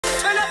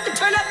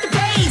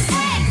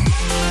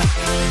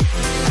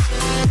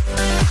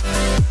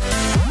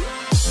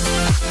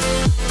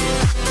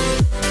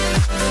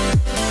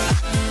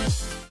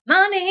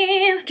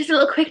morning. Just a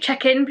little quick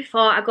check-in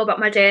before I go about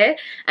my day.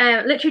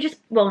 Literally just,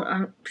 well,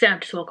 I'm saying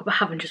I've just woke up, I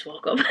haven't just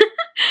woke up.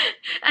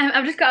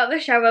 I've just got out of the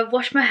shower, I've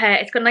washed my hair.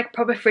 It's gone like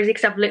proper frizzy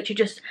because I've literally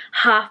just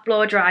half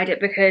blow dried it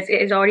because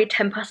it is already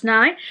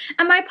 9:10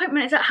 and my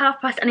appointment is at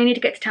 9:30 and I need to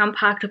get to town,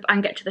 parked up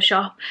and get to the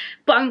shop.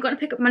 But I'm going to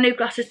pick up my new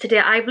glasses today.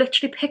 I've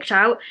literally picked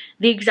out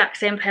the exact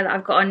same pair that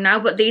I've got on now,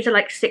 but these are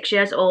like 6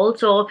 years old,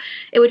 so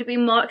it would have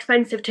been more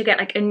expensive to get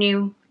like a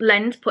new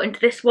lens put into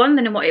this one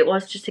than what it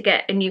was just to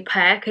get a new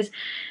pair, because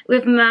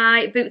with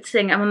my Boots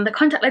thing I'm on the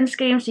contact lens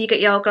scheme, so you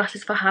get your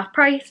glasses for half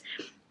price.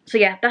 So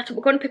yeah, that's what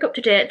we're going to pick up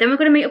today. Then we're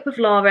going to meet up with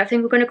Laura. I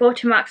think we're going to go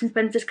to Marks and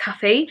Spencer's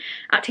cafe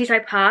at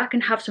Teesside Park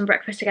and have some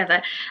breakfast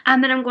together.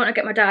 And then I'm going to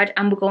get my dad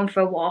and we're going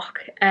for a walk.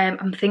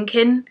 I'm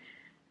thinking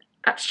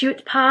at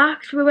Stuart's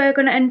Park, so we're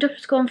going to end up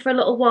just going for a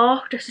little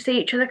walk just to see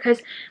each other,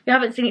 because we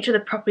haven't seen each other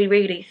properly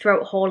really throughout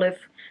the whole of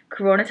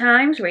Corona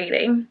times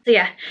really. So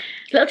yeah,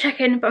 little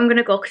check-in, but I'm going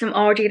to go because I'm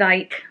already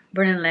like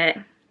running late.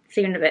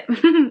 See you in a bit.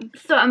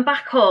 So I'm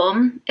back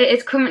home. It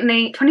is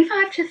currently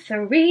 25 to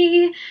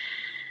 3.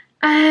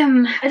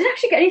 I didn't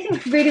actually get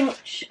anything really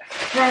much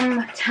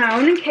from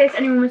town, in case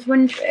anyone was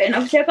wondering.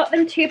 Obviously I got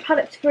them 2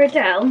 palettes for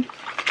Adele.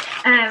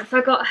 So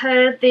I got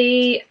her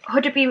the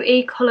Huda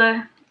Beauty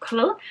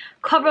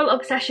Coral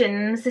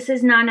Obsessions. This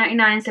is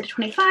 £9.99 instead of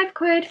 25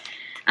 quid.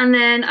 And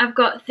then I've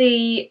got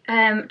the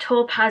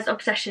Topaz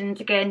Obsessions,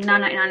 again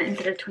 £9.99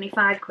 instead of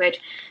 25 quid.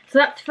 So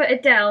that's for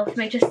Adele, for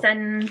me to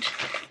send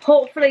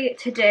hopefully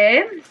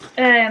today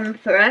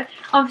for her.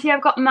 Obviously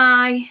I've got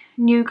my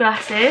new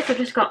glasses. I've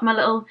just got my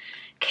little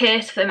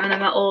case for them and then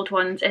my old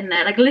ones in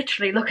there. Like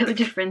literally look at the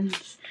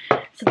difference.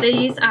 So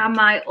these are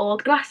my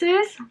old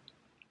glasses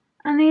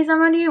and these are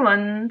my new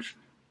ones.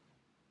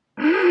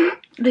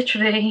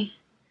 Literally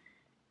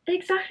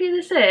exactly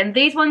the same.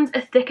 These ones are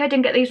thicker. I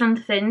didn't get these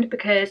ones thinned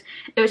because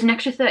it was an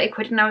extra 30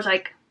 quid and I was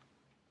like,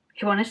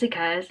 who honestly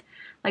cares?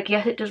 Like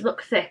yes, it does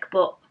look thick,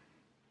 but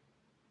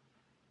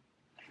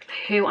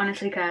who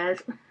honestly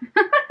cares?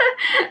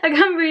 Like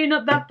I'm really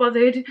not that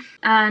bothered.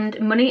 And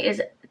money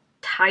is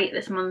tight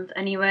this month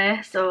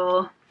anyway,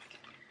 so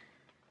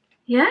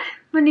yeah,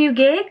 my new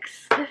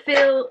gigs, I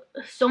feel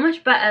so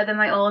much better than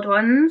my old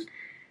ones.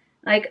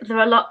 Like they're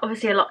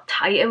obviously a lot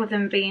tighter with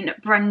them being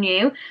brand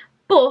new,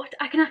 but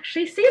I can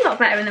actually see a lot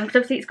better in them because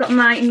obviously it's got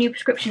my new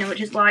prescription in,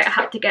 which is why I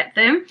had to get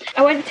them.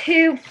 I went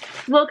to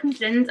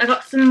Wilkinson's. I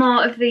got some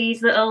more of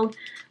these little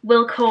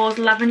Wilco's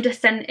lavender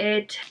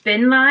scented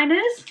bin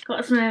liners.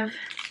 Got some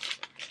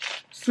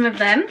of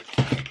them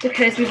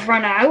because we've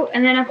run out.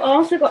 And then I've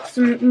also got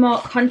some more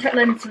contact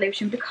lens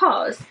solution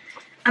because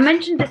I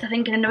mentioned this I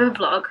think in another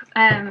vlog.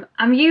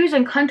 I'm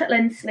using contact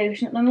lens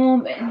solution at the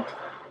moment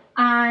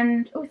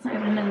and oh, it's not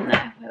even in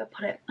there. Where did I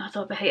put it? Oh, it's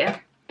over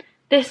here.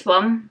 This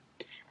one,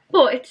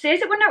 but it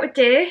says it went out of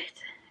date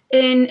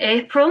in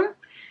April,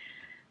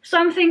 so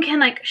I'm thinking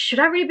like, should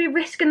I really be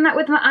risking that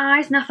with my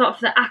eyes? And I thought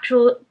for the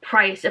actual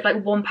price of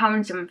like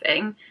 £1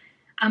 something,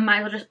 I might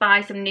as well just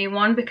buy some new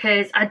one,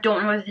 because I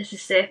don't know whether this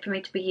is safe for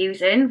me to be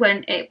using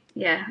when it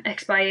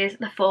expires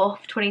the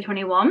 4th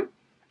 2021.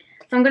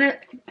 So I'm gonna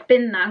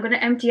bin that. I'm gonna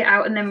empty it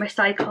out and then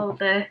recycle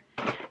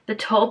the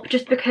tub,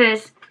 just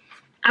because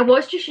I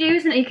was just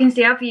using it. You can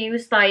see I've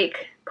used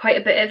like quite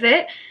a bit of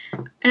it,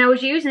 and I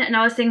was using it and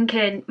I was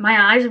thinking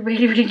my eyes are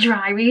really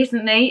dry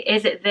recently.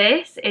 Is it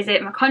this? Is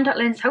it my contact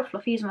lens? How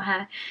fluffy is my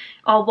hair?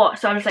 Or what?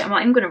 So I was like, I'm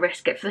not even gonna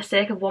risk it for the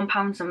sake of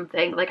 £1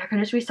 something. Like I can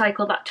just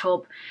recycle that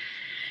tub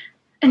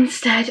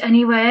instead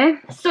anyway.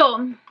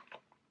 So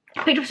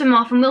I picked up some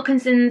more from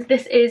Wilkinson's.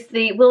 This is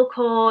the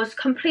Wilco's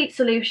Complete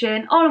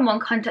Solution All-in-One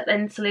Contact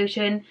Lens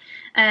Solution.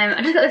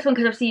 I just got this one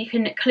because obviously you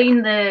can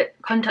clean the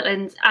contact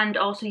lens and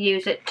also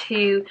use it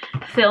to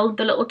fill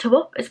the little tub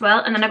up as well.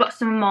 And then I got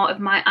some more of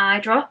my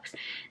eye drops.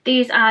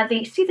 These are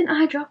the Soothing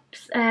Eye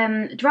Drops,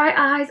 Dry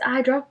Eyes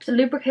Eye Drops,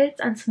 Lubricates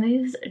and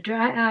Smooths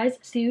Dry Eyes,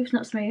 Soothes,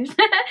 not smooths.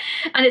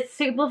 And it's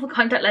suitable for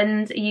contact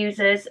lens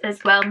users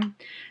as well.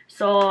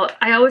 So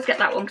I always get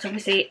that one because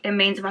obviously it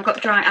means if I've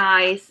got dry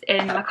eyes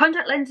in my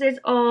contact lenses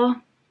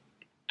or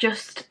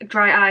just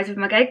dry eyes with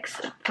my gigs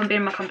from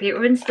being on my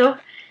computer and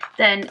stuff,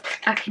 then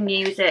I can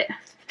use it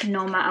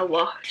no matter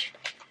what.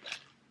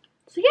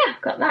 So yeah,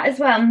 got that as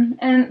well.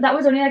 And that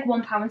was only like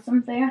 £1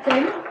 something, I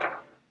think.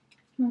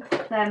 I'll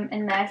put them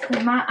in there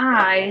because my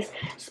eyes,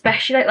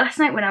 especially like last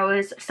night when I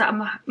was sat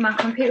on my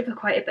computer for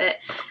quite a bit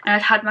and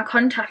I'd had my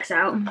contacts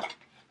out,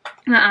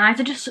 my eyes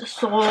are just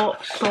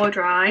so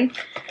dry.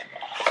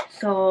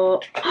 So,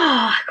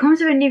 it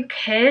comes with a new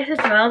case as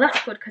well.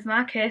 That's good because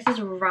my case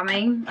is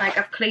ramming. Like,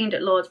 I've cleaned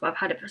it loads, but I've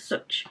had it for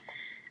such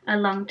a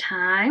long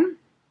time.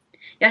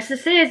 Yes, it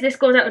says this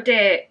goes out of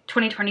date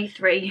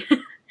 2023. So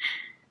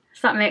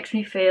that makes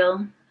me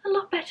feel a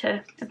lot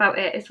better about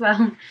it as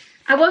well.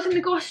 I was going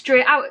to go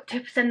straight out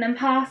to send them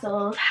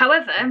parcels.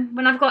 However,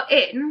 when I've got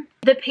in,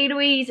 the P.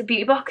 Louise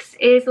beauty box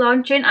is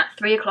launching at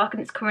 3 o'clock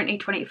and it's currently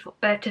 20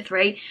 to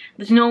 3.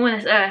 There's no one on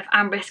this earth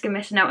I'm risking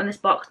missing out on this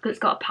box because it's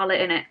got a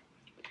palette in it.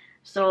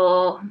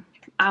 So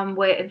I'm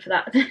waiting for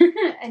that.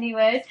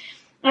 Anyways,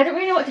 I don't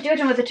really know what to do. I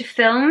don't know whether to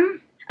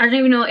film I don't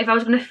even know if I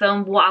was going to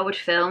film what I would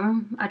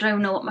film. I don't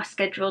even know what my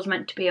schedule's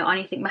meant to be or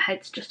anything. My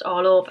head's just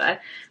all over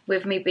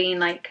with me being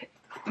like,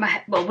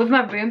 with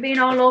my room being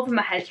all over,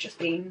 my head's just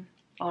being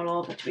all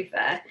over, to be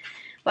fair.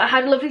 But I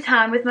had a lovely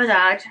time with my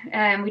dad.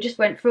 We just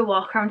went for a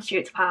walk around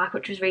Stuart's Park,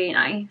 which was really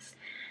nice.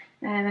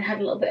 And had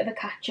a little bit of a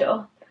catch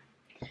up.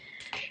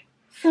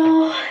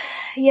 So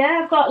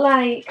yeah, I've got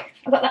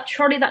that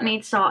trolley that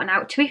needs sorting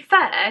out. To be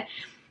fair,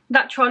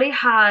 that trolley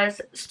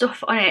has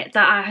stuff on it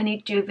that I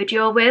need to do a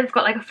video with. I've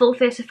got like a full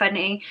face of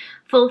Fenty,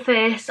 full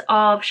face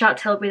of Charlotte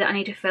Tilbury that I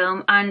need to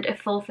film, and a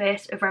full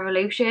face of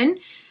Revolution.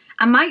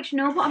 I might, you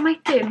know what I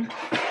might do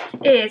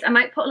is I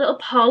might put a little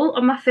poll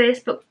on my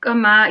Facebook,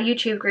 on my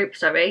YouTube group,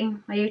 sorry,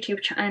 my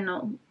YouTube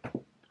channel.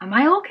 Am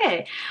I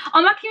okay?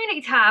 On my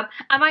community tab,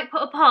 I might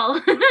put a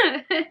poll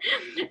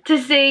to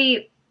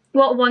see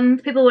what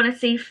ones people want to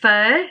see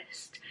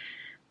first.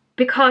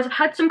 Because I've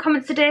had some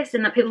comments today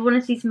saying that people want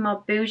to see some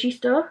more bougie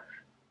stuff.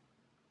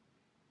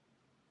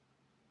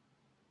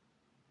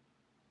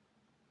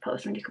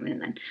 Probably somebody coming in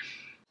then.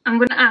 I'm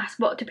going to ask,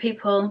 what do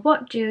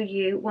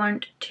you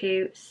want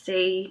to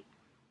see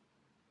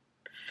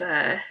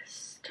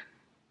first?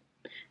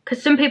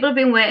 Because some people have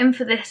been waiting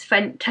for this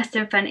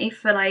testing Fenty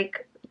for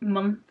like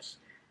months.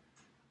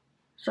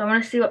 So I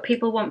want to see what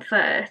people want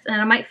first.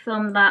 And I might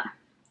film that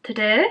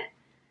today.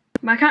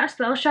 Why can't I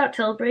spell Charlotte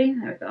Tilbury?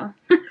 There we go.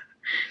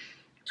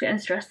 Getting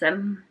stressed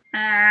then.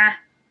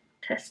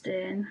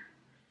 Testing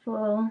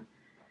full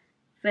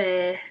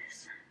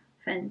face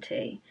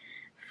Fenty,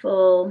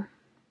 full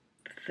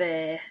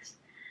face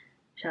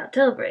Charlotte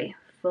Tilbury,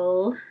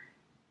 full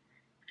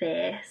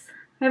face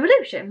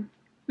Revolution.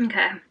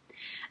 Okay,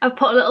 I've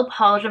put a little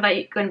pause. I'm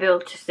not going to be able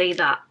to see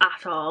that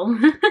at all.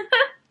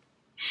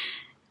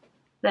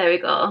 There we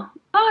go.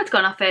 Oh, it's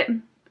gone off it.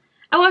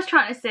 I was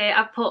trying to say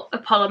I've put a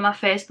poll on my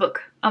Facebook,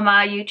 on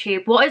my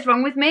YouTube. What is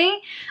wrong with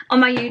me on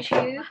my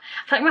YouTube?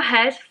 I feel like my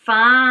hair's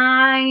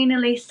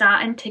finally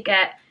starting to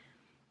get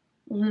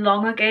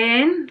long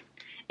again.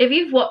 If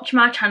you've watched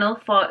my channel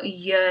for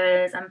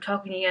years, I'm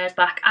talking years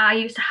back, I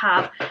used to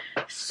have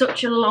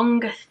such a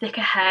longer,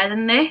 thicker hair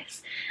than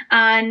this.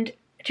 And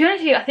to be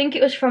honest with you, I think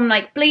it was from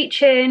like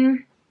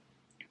bleaching,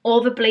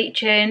 over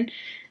bleaching.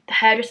 The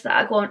hairdresser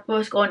that I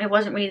was going, it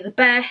wasn't really the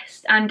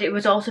best, and it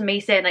was also me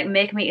saying like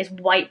make me as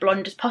white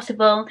blonde as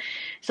possible,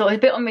 so it was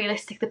a bit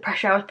unrealistic, the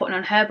pressure I was putting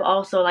on her, but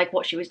also like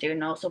what she was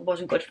doing also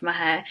wasn't good for my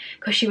hair,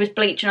 because she was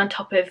bleaching on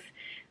top of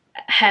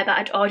hair that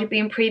had already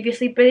been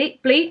previously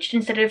bleached.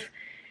 Instead of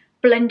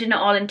blending it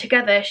all in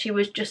together, she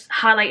was just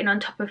highlighting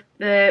on top of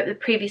the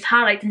previous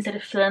highlights instead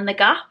of filling the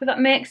gap, if that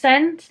makes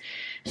sense.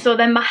 So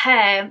then my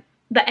hair,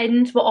 the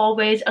ends were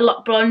always a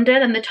lot blonder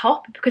than the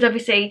top, because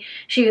obviously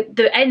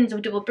the ends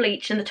were double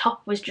bleached and the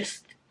top was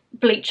just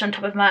bleached on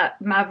top of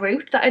my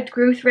root that I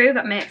grew through, if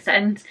that makes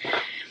sense.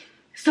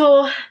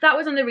 So that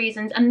was one of the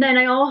reasons. And then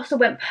I also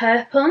went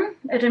purple.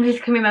 I don't know if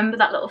you can remember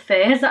that little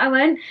phase that I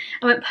went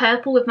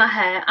purple with my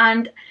hair,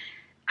 and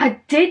I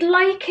did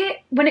like it.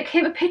 When it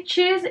came to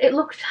pictures, it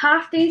looked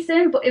half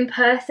decent, but in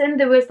person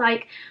there was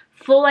like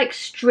full like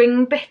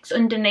string bits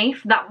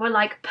underneath that were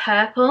like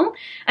purple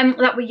and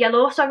that were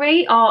yellow,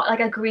 sorry, or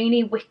like a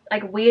greeny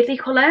like weirdly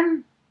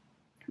colour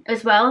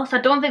as well. So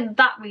I don't think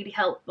that really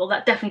helped. Well,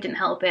 that definitely didn't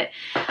help it.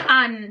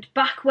 And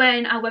back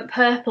when I went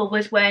purple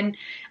was when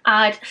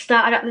I'd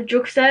started at the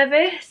drug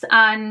service,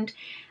 and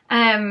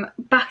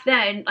back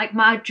then like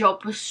my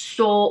job was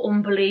so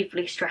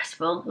unbelievably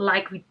stressful,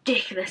 like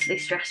ridiculously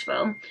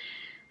stressful.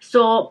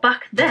 So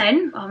back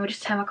then, let me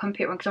just turn my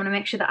computer on because I want to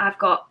make sure that I've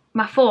got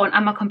my phone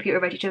and my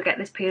computer ready to get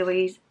this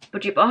POE's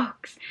budget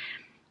box.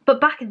 But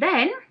back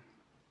then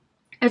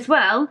as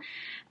well,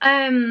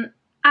 I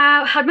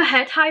had my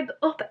hair tied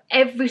up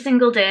every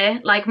single day.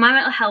 Like my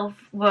mental health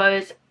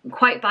was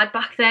quite bad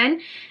back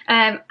then.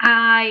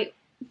 I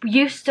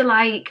used to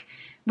like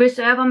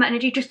reserve all my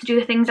energy just to do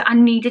the things that I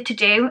needed to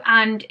do,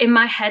 and in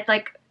my head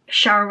like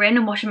showering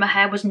and washing my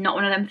hair was not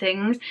one of them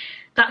things.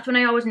 That's when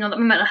I always know that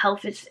my mental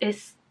health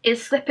is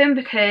slipping,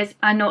 because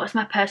I notice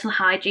my personal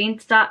hygiene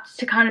starts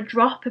to kind of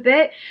drop a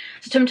bit.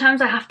 So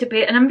sometimes I have to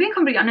be, and I'm being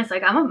completely honest,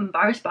 like I'm not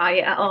embarrassed by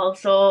it at all.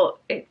 So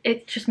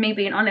it's just me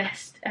being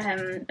honest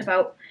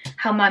about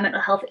how my mental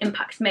health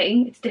impacts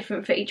me. It's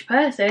different for each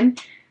person.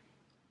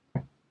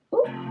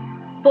 Ooh.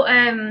 But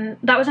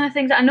that was one of the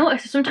things that I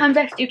noticed. So sometimes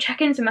I have to do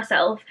check-ins with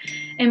myself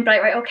and be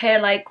like, right, okay,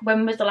 like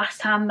when was the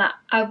last time that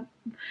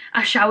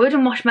I showered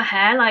and washed my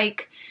hair?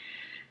 Like,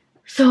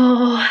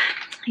 so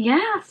yeah,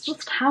 that's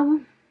just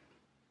how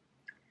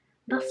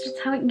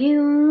it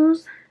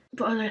goes.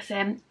 What was I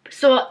saying?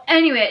 So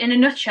anyway, in a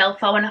nutshell,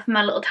 before I went off on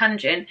my little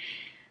tangent,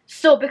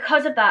 so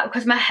because of that,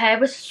 because my hair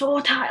was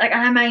so tight, like,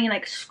 and I mean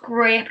like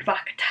scraped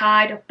back,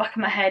 tied up back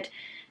of my head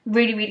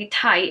really, really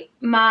tight,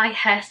 my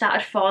hair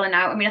started falling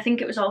out. I mean, I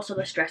think it was also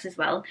the stress as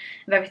well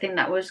of everything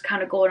that was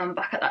kind of going on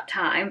back at that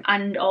time,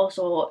 and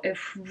also a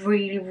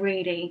really,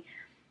 really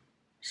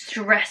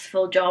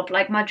stressful job.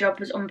 Like my job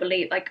was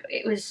unbelievable. Like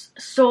it was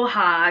so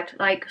hard,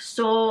 like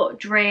so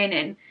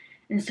draining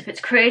and stuff.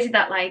 It's crazy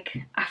that like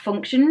I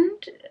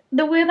functioned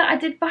the way that I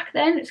did back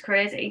then. It's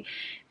crazy,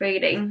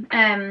 really.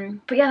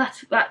 But yeah,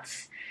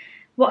 that's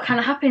what kind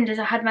of happened, is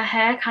I had my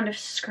hair kind of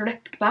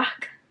slicked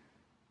back,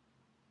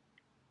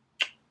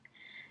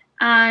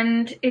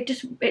 and it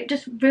just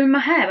ruined my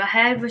hair.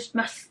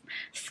 My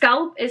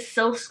scalp is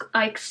still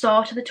like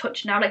sore to the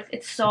touch now, like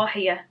it's sore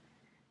here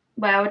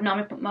where I would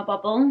normally put my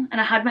bobble,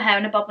 and I had my hair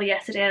in a bobble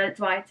yesterday, that's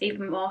why it's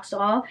even more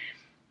sore.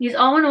 You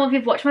all know, if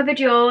you've watched my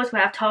videos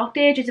where I've talked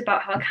ages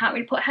about how I can't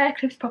really put hair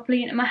clips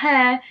properly into my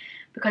hair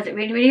because it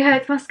really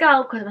hurts my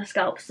scalp, because my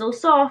scalp's still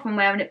sore from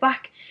wearing it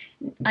back.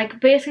 Like I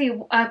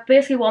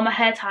basically wore my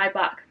hair tied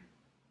back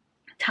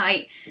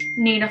tight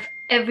near enough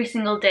every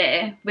single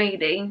day,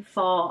 really,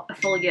 for a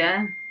full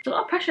year. It's a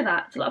lot of pressure,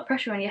 that. It's a lot of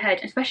pressure on your head,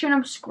 especially when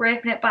I'm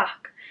scraping it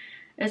back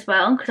as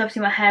well, because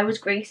obviously my hair was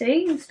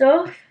greasy and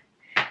stuff.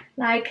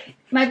 Like,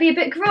 might be a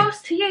bit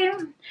gross to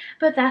you,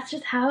 but that's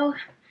just how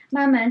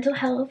my mental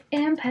health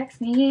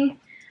impacts me.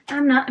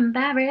 I'm not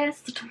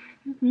embarrassed.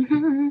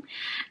 I'm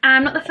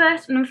not the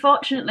first, and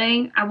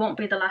unfortunately I won't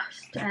be the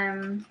last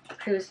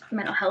whose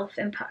mental health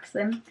impacts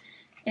them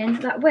in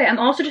that way. I'm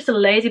also just a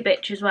lazy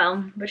bitch as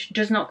well, which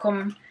does not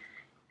come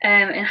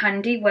in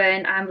handy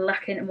when I'm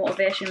lacking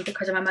motivation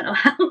because of my mental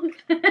health.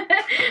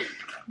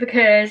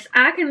 Because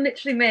I can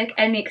literally make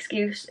any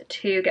excuse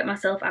to get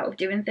myself out of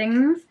doing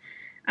things.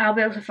 I'll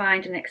be able to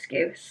find an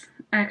excuse.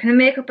 I can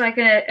make up like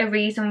a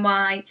reason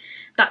why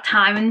that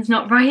timing's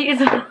not right as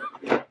well.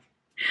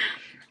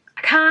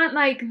 I can't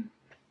like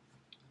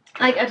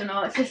I don't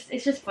know,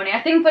 it's just funny.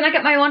 I think when I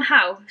get my own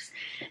house,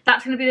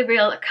 that's going to be the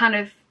real kind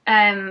of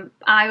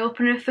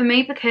eye-opener for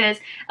me, because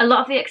a lot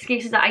of the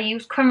excuses that I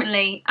use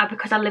currently are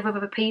because I live with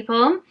other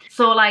people.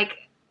 So like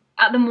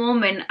at the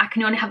moment I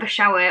can only have a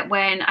shower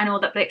when I know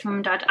that Blake's mum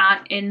and dad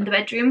aren't in the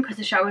bedroom, because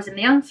the shower's in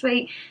the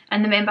ensuite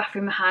and the main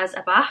bathroom has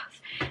a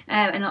bath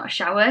and not a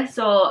shower.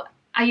 So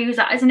I use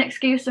that as an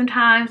excuse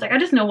sometimes. Like, I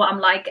just know what I'm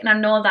like, and I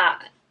know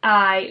that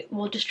I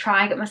will just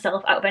try and get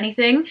myself out of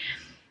anything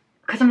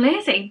because I'm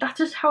lazy. That's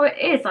just how it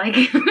is. Like,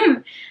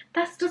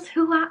 that's just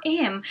who I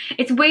am.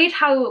 It's weird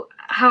how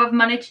I've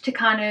managed to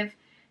kind of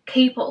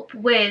keep up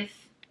with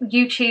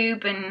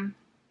YouTube and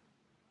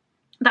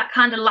that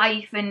kind of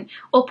life and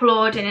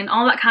uploading and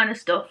all that kind of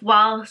stuff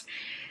whilst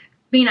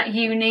being at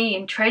uni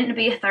and trying to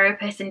be a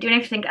therapist and doing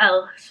everything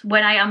else,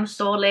 when I am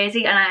so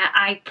lazy and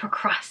I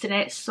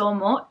procrastinate so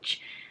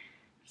much.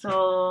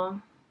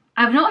 So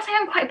I've noticed I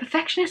am quite a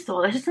perfectionist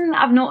though. This is something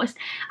that I've noticed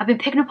I've been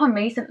picking up on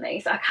recently.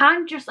 So I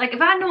can't just, like,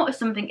 if I notice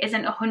something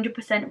isn't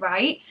 100%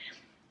 right,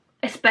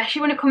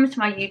 especially when it comes to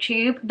my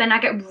YouTube, then I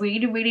get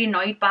really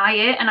annoyed by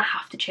it and I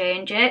have to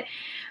change it.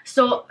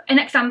 So an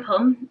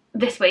example,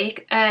 this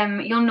week,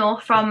 you'll know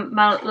from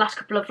my last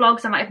couple of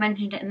vlogs, I might have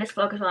mentioned it in this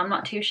vlog as well, I'm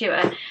not too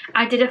sure,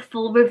 I did a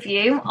full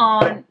review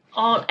on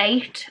all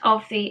 8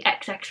 of the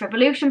XX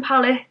Revolution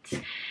palettes.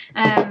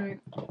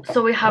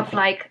 So we have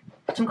like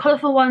some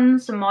colourful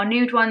ones, some more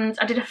nude ones.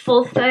 I did a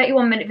full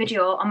 31-minute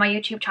video on my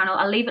YouTube channel.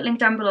 I'll leave it linked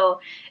down below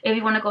if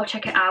you want to go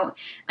check it out.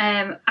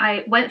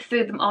 I went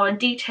through them all in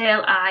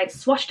detail. I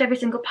swatched every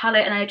single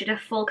palette and I did a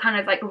full kind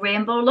of like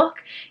rainbow look,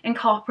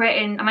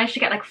 incorporating, I managed to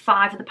get like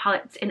 5 of the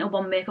palettes into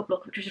one makeup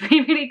look, which was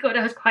really good.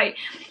 I was quite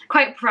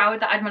proud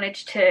that I'd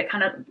managed to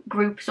kind of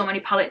group so many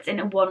palettes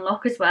into one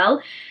look as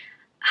well.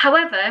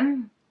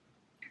 However,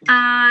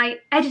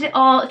 I edited it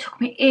all. It took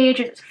me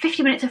ages. It's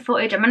 50 minutes of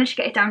footage. I managed to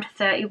get it down to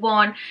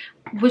 31.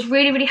 Was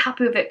really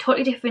happy with it.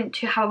 Totally different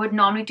to how I would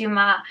normally do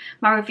my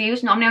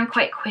reviews. Normally I'm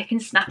quite quick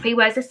and snappy,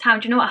 whereas this time,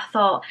 do you know what, I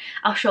thought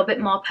I'll show a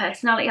bit more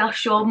personality. I'll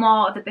show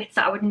more of the bits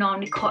that I would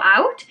normally cut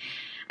out.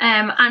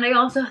 And I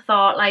also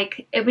thought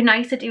like it'd be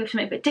nice to do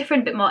something a bit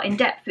different, a bit more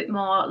in-depth, a bit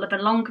more of a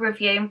longer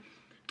review.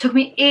 Took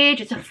me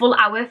ages, a full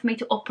hour for me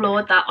to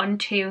upload that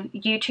onto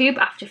YouTube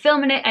after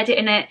filming it,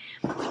 editing it,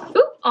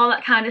 all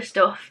that kind of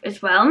stuff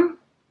as well.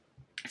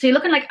 So you're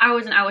looking like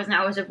hours and hours and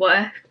hours of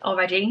work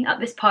already at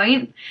this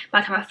point.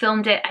 By the time I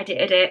filmed it,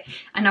 edited it,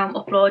 and now I'm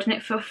uploading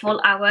it for a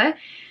full hour.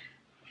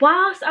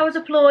 Whilst I was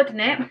uploading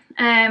it,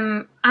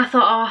 I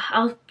thought, oh,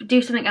 I'll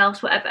do something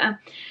else, whatever.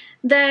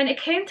 Then it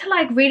came to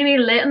like really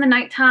late in the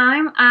night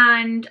time,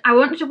 and I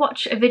wanted to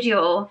watch a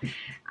video,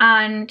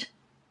 and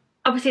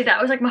obviously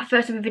that was like my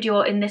first ever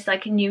video in this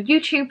like new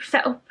YouTube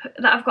setup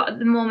that I've got at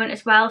the moment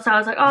as well. So I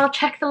was like, oh, I'll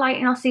check the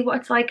lighting, I'll see what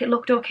it's like. It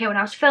looked okay when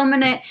I was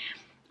filming it.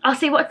 I'll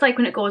see what it's like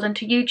when it goes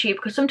onto YouTube,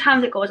 because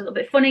sometimes it goes a little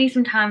bit funny,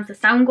 sometimes the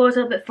sound goes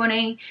a little bit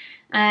funny.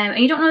 And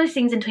you don't know these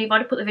things until you've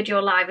already put the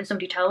video live and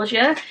somebody tells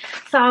you.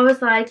 So I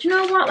was like, do you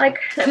know what, like,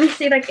 let me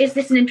see, like, is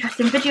this an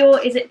interesting video?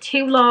 Is it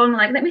too long?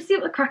 Like, let me see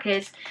what the crack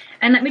is.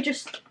 And let me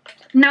just,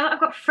 now that I've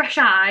got fresh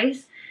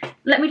eyes,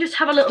 let me just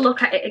have a little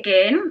look at it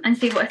again and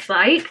see what it's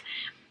like.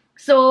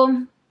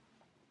 So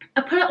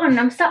I put it on and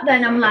I'm sat there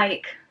and I'm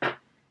like,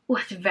 oh,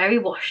 it's very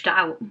washed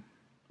out.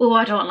 Oh,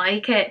 I don't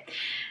like it.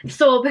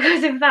 So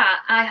because of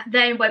that, I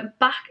then went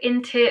back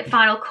into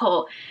Final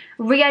Cut,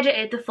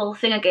 re-edited the full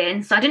thing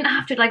again. So I didn't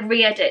have to like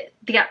re-edit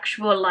the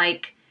actual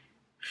like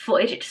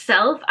footage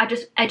itself. I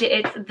just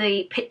edited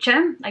the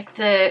picture, like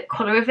the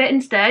colour of it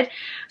instead.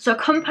 So I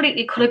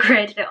completely colour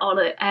graded it all,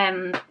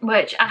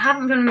 which I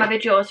haven't done in my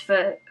videos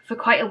for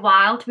quite a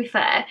while, to be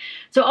fair.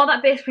 So all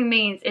that basically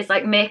means is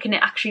like making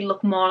it actually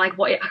look more like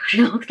what it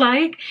actually looks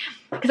like.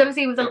 Because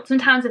obviously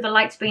sometimes with the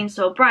lights being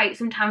so bright,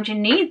 sometimes you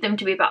need them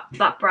to be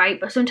that bright,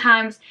 but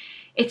sometimes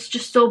it's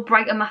just so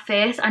bright on my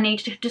face. I need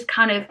to just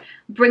kind of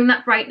bring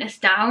that brightness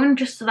down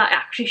just so that it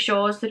actually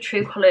shows the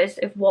true colours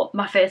of what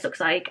my face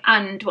looks like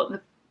and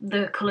what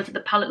the colours of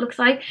the palette looks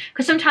like.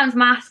 Because sometimes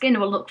my skin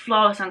will look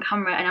flawless on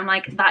camera and I'm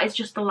like, that is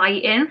just the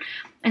lighting.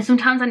 And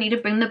sometimes I need to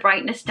bring the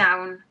brightness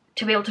down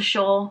to be able to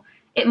show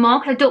it more,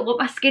 because I don't want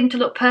my skin to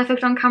look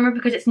perfect on camera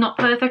because it's not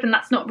perfect and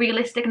that's not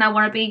realistic, and I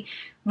want to be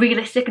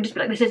realistic and just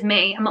be like, this is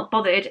me. I'm not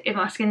bothered if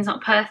my skin's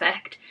not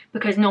perfect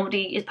because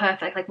nobody is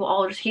perfect, like we're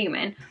all just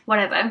human,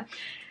 whatever.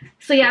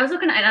 So yeah, I was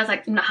looking at it and I was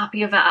like, I'm not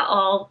happy with it at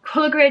all.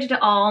 Colour graded it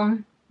all,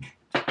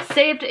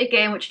 saved it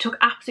again, which took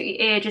absolutely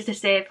ages to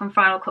save from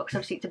Final Cut because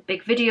obviously it's a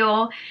big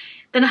video.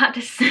 Then I had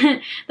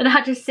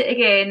to sit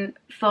again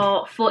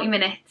for 40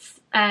 minutes.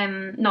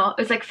 No,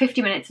 it was like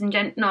 50 minutes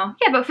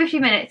about 50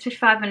 minutes,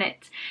 55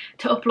 minutes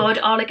to upload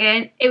it all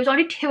again. It was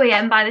only 2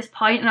 AM by this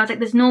point and I was like,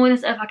 there's no way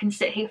on earth I can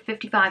sit here for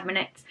 55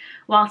 minutes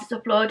whilst it's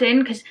uploading,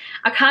 because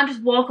I can't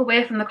just walk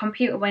away from the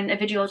computer when a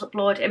video is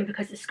uploading,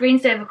 because the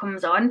screensaver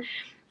comes on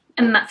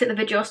and that's it, the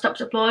video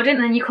stops uploading,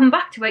 and then you come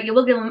back to it, you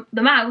wiggle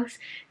the mouse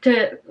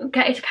to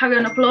get it to carry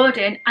on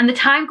uploading and the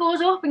time goes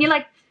up and you're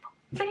like,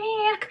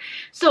 fuck.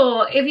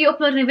 So if you're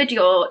uploading a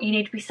video, you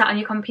need to be sat on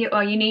your computer,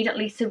 or you need at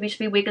least to just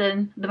be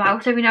wiggling the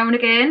mouse every now and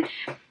again.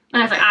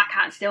 And I was like, I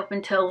can't stay up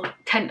until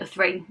 10 to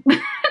 3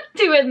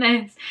 doing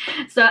this.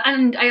 So,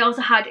 and I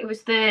also had, it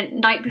was the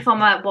night before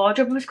my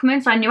wardrobe was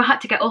coming, so I knew I had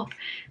to get up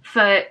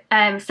for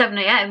 7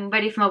 AM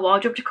ready for my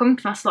wardrobe to come,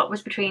 because my slot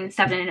was between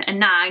 7 and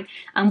 9,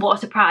 and what a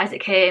surprise,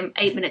 it came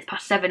 8 minutes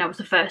past 7. I was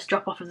the first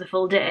drop off of the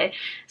full day,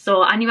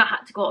 so I knew I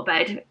had to go to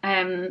bed.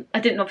 I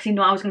didn't obviously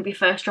know I was going to be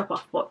first drop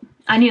off, but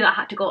I knew that I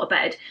had to go to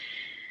bed.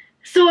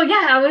 So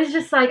yeah, I was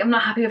just like, I'm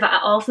not happy with that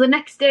at all. So the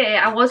next day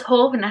I was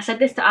hoping, I said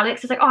this to Alex,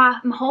 I was like, oh,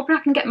 I'm hoping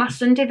I can get my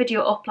Sunday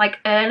video up like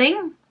early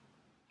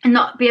and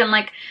not be on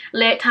like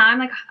late time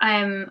like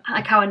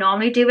how I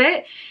normally do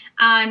it.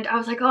 And I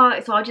was like, oh,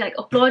 it's already like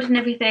uploaded and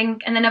everything.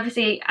 And then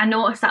obviously I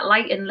noticed that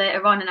lighting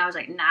later on and I was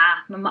like, nah,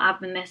 I'm not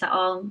having this at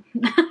all.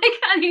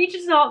 I need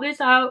to sort this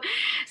out.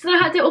 So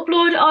then I had to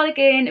upload it all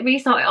again,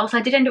 restart it all. So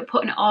I did end up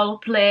putting it all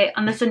up late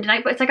on the Sunday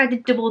night, but it's like I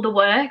did double the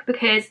work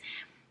because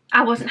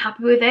I wasn't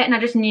happy with it, and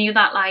I just knew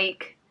that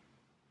like,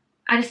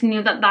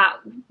 that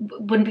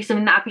wouldn't be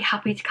something that I'd be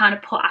happy to kind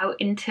of put out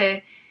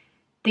into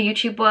the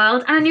YouTube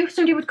world. And I knew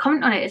somebody would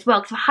comment on it as well,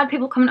 because I've had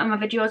people comment on my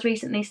videos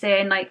recently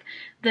saying like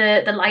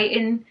the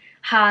lighting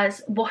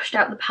has washed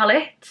out the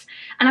palettes,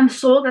 and I'm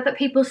so glad that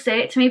people say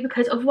it to me,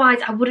 because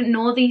otherwise I wouldn't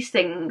know these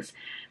things.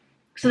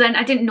 So then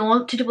I didn't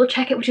know to double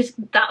check it, which is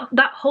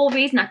that whole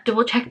reason I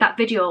double checked that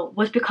video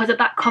was because of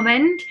that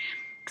comment.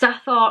 Because I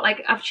thought,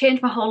 like, I've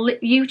changed my whole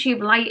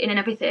YouTube lighting and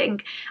everything.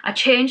 I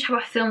changed how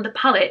I filmed the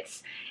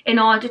palettes in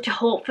order to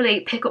hopefully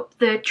pick up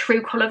the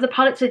true colour of the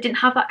palette, so it didn't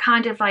have that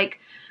kind of like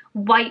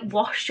white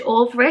wash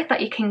over it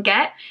that you can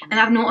get. And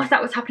I've noticed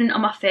that was happening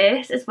on my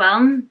face as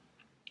well.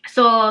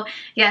 So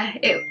yeah,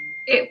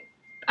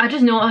 I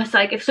just noticed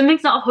like if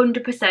something's not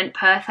 100%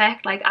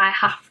 perfect, like I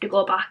have to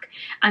go back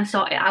and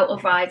sort it out,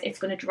 otherwise it's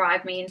going to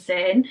drive me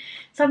insane.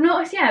 So I've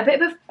noticed, yeah, a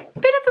bit of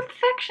a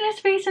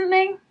perfectionist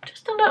recently,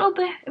 just a little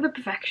bit of a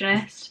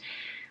perfectionist,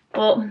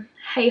 but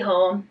hey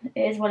ho,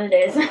 it is what it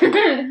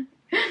is.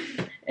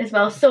 As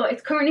well. So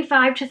it's currently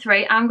 5 to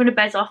 3. I'm going to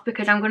bez off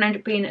because I'm going to end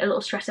up being a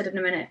little stressed in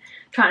a minute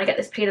trying to get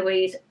this P.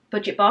 Louise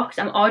budget box.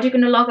 I'm already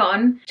going to log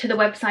on to the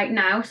website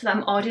now, so that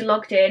I'm already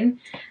logged in,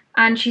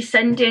 and she's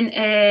sending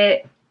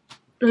a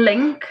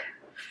link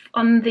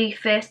on the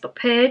Facebook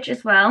page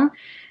as well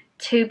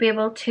to be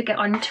able to get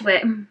onto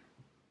it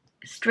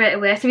straight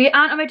away. So if you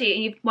aren't already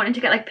and you're wanting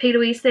to get like P.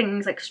 Louise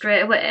things like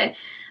straight away,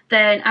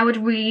 then I would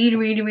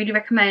really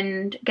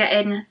recommend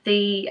getting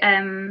the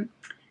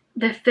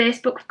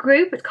Facebook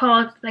group. It's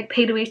called like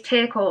P. Louise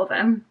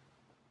Takeover.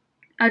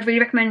 I'd really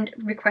recommend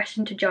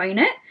requesting to join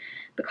it,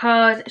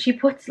 because she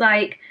puts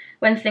like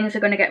when things are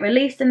going to get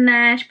released in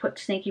there, she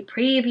puts sneaky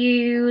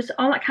previews,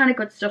 all that kind of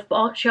good stuff,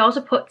 but she also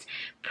puts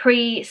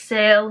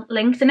pre-sale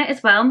links in it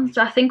as well.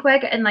 So I think we're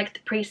getting like the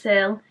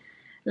pre-sale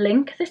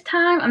link this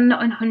time. I'm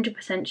not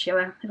 100%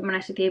 sure, if I'm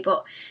honest with you,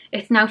 but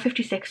it's now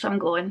 56, so I'm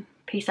going.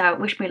 Peace out,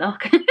 wish me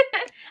luck.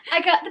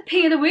 I got the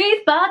P.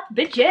 Louise box,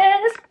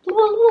 bitches.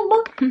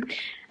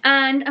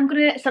 And I'm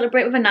gonna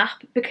celebrate with a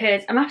nap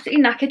because I'm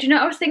absolutely knackered. You know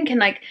what I was thinking?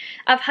 Like,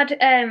 I've had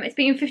it's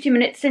been 50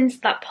 minutes since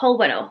that poll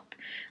went up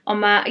on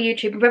my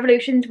YouTube.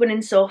 Revolution's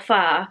winning so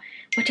far,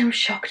 which I'm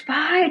shocked by.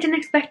 I didn't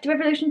expect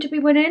Revolution to be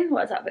winning.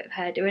 What is that bit of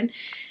hair doing?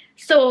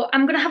 So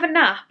I'm gonna have a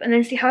nap and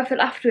then see how I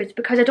feel afterwards,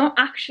 because I don't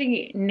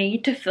actually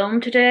need to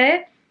film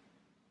today.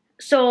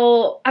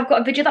 So I've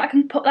got a video that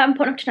I'm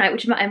putting up tonight,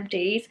 which is my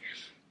empties.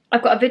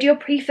 I've got a video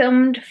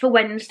pre-filmed for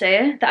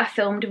Wednesday that I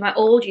filmed with my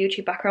old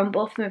YouTube background,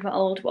 both of them with my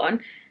old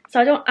one. so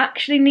I don't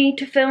actually need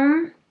to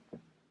film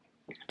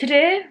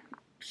today.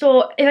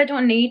 So if I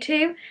don't need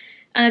to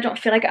and I don't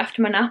feel like it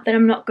after my nap, then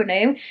I'm not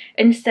gonna.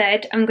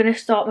 Instead, I'm gonna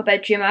sort my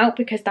bedroom out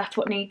because that's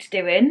what needs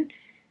doing.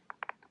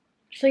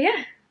 So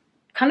yeah,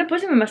 kind of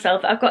buzzing with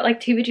myself. I've got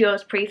like 2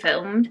 videos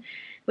pre-filmed,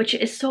 which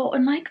is so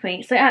unlike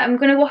me. So yeah, I'm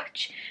gonna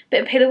watch a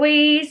bit of Hey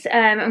Louise,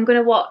 I'm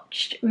gonna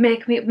watch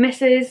Make Me Up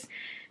Mrs.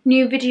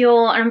 new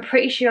video, and I'm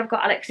pretty sure I've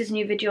got Alex's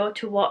new video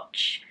to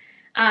watch.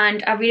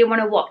 And I really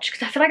want to watch,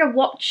 because I feel like I've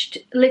watched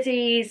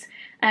Lizzie's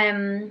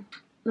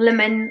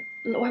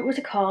what was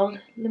it called?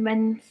 The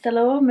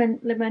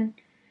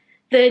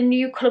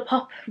new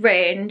Colourpop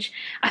range.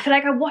 I feel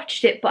like I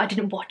watched it, but I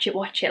didn't watch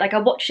it. Like I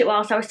watched it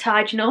whilst I was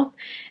tidying up,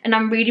 and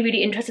I'm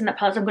really interested in that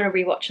palette, so I'm going to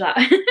rewatch that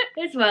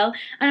as well.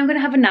 And I'm going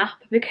to have a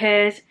nap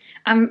because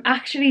I'm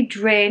actually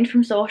drained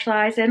from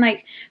socialising,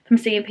 like from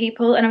seeing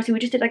people, and obviously we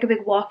just did like a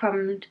big walk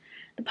around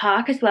the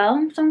park as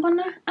well. So I'm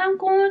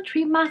gonna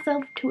treat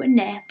myself to a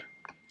nap.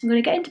 I'm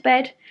gonna get into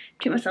bed,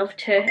 treat myself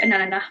to a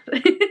nap.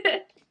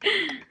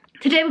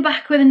 Today we're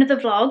back with another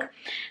vlog.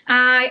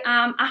 I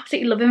am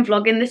absolutely loving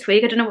vlogging this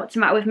week. I don't know what's the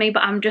matter with me,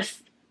 but I'm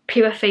just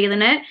pure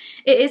feeling it.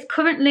 It is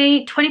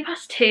currently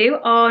 2:20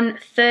 on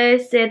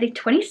Thursday the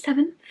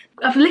 27th.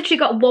 I've literally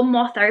got one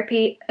more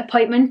therapy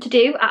appointment to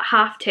do at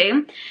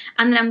 2:30,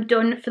 and then I'm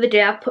done for the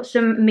day. I've put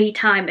some me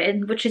time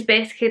in, which is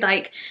basically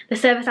like the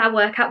service I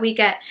work at. We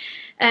get,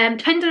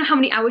 depending on how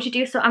many hours you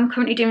do, so I'm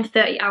currently doing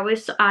 30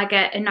 hours, so I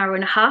get an hour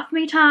and a half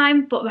me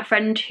time, but my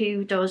friend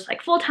who does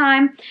like full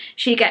time,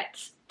 she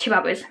gets 2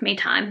 hours me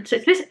time. So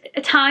it's just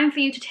a time for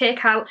you to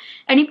take out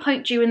any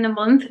point during the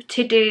month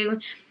to do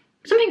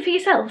something for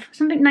yourself,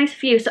 something nice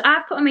for you. So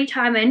I've put a me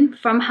time in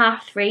from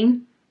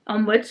 3:30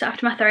 onwards, so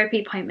after my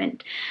therapy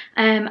appointment.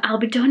 I'll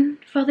be done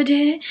for the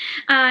day,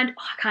 and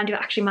oh, I can't do it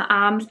actually, my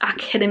arms are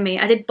killing me.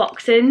 I did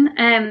boxing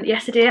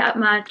yesterday at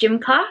my gym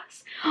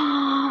class.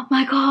 Oh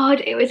my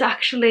god, it was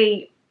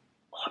actually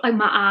like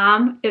my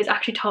arm, it was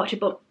actually torture,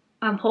 but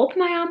I'm hoping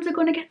my arms are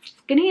gonna get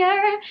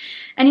skinnier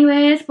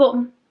anyways. But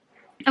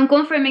I'm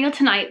going for a meal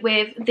tonight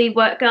with the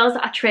work girls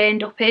that I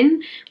trained up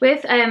in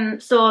with.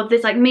 So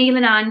there's like me,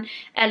 Linan,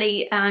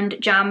 Ellie and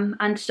Jam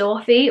and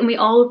Sophie, and we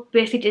all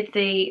basically did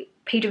the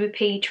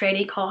PWP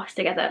trainee course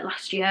together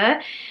last year,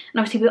 and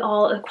obviously we're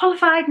all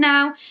qualified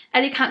now.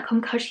 Ellie can't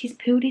come because she's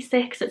poorly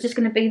sick, so it's just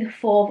going to be the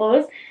 4 of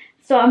us.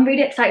 So I'm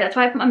really excited. That's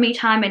why I put my me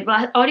time in, but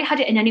I already had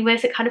it in anyway,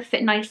 so it kind of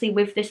fit nicely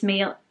with this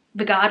meal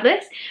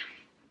regardless.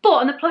 But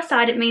on the plus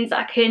side, it means that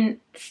I can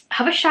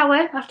have a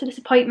shower after this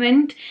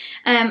appointment.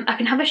 I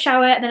can have a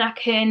shower, and then I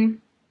can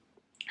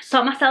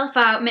sort myself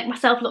out, make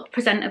myself look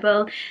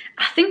presentable.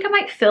 I think I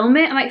might film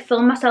it. I might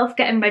film myself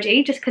getting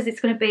ready, just because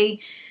it's going to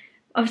be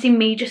obviously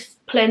me just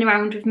playing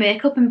around with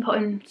makeup and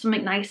putting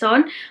something nice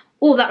on.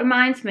 Oh, that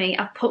reminds me,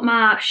 I've put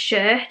my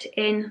shirt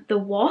in the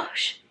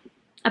wash.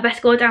 I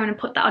best go down and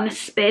put that on a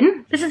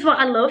spin. This is what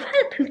I love.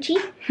 Hello, Poochie.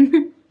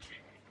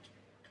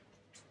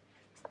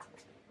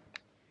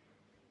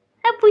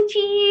 Hi,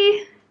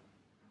 Poochie.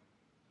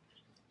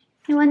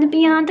 You want to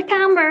be on the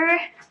camera?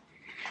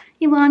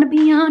 You want to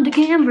be on the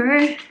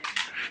camera?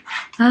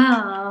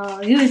 Oh,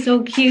 you are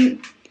so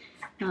cute.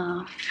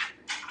 Oh.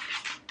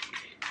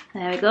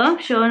 There we go,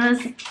 showing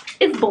us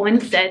his bow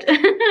instead.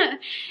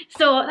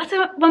 So that's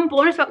one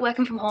bonus about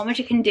working from home, is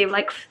you can do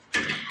like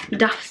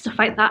daft stuff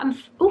like that.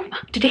 And oh,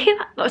 did you hear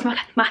that? That was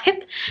my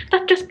hip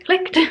that just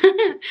clicked.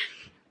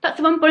 That's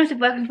the one bonus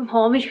of working from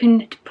home, is you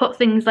can put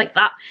things like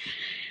that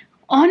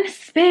on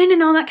spin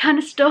and all that kind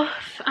of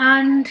stuff,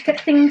 and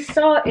get things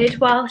sorted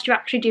whilst you're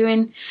actually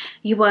doing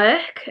your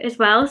work as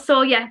well.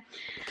 So yeah,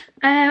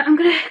 I'm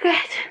gonna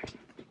get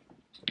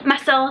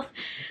myself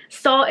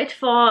sorted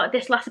for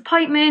this last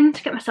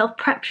appointment, get myself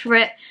prepped for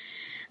it,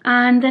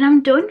 and then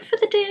I'm done for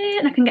the day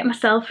and I can get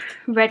myself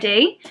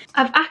ready.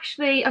 I've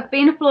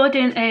been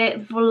uploading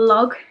a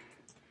vlog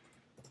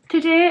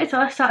today, so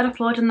I started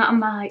uploading that on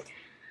my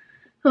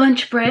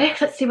lunch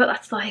break. Let's see what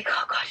that's like.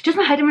 Oh god, it does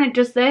my head in when it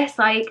does this.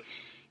 Like,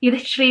 you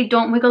literally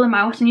don't wiggle the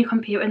mouse on your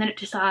computer and then it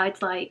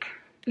decides like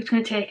it's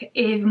going to take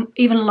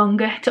even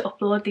longer to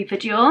upload the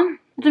video.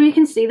 I don't know if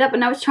you can see that, but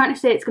now it's trying to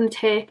say it's going to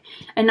take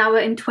an hour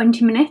and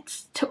 20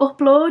 minutes to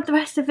upload the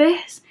rest of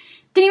this.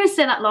 Didn't even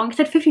say that long, it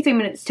said 53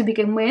 minutes to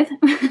begin with.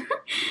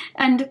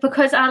 And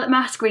because I let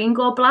my screen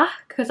go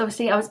black, because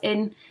obviously I was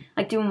in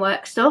like doing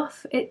work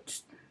stuff,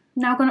 it's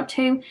now gone up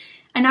to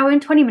an hour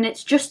and 20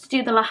 minutes just to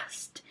do the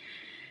last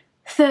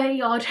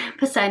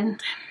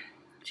 30-odd%,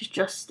 which is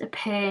just a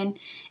pain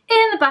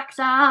in the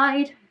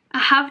backside. I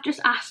have just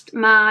asked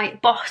my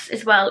boss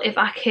as well if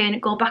I can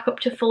go back up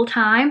to full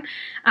time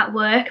at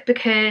work,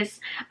 because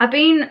I've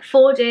been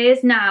 4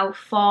 days now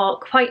for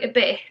quite a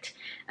bit.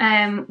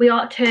 We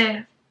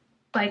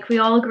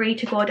all agreed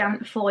to go down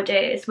to 4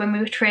 days when we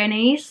were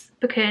trainees,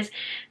 because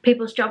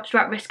people's jobs were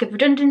at risk of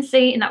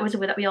redundancy, and that was the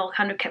way that we all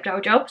kind of kept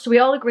our jobs. So we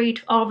all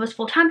agreed, all of us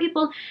full-time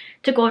people,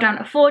 to go down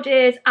to 4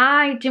 days.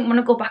 I didn't want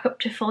to go back up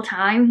to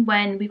full-time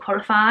when we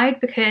qualified,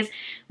 because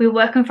we were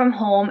working from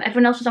home,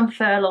 everyone else was on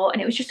furlough,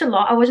 and it was just a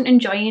lot. I wasn't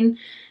enjoying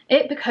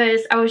it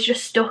because I was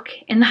just stuck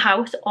in the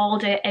house all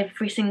day,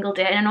 every single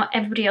day, and I know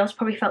everybody else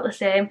probably felt the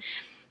same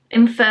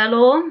in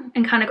furlough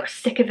and kind of got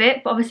sick of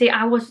it. But obviously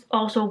I was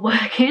also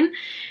working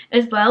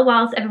as well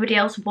whilst everybody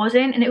else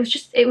wasn't, and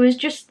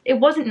it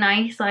wasn't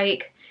nice,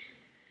 like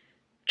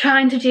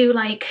trying to do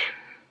like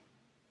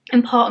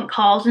important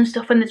calls and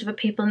stuff when there's other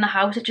people in the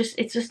house.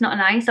 It's just not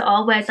nice at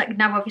all. Whereas like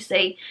now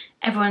obviously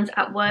everyone's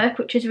at work,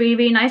 which is really,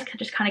 really nice. I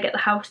just kind of get the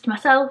house to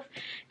myself,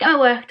 get my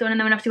work done, and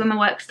then obviously when my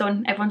work's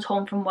done, everyone's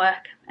home from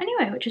work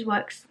anyway, which just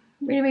works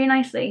really, really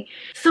nicely.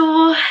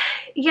 So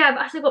yeah, I've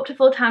asked to go up to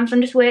full time, so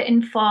I'm just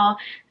waiting for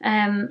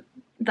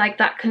like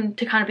that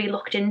to kind of be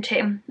looked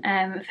into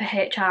for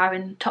HR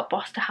and Top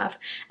Boss to have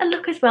a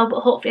look as well. But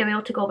hopefully I'll be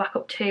able to go back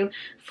up to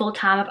full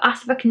time. I've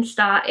asked if I can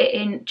start it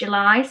in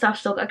July, so I've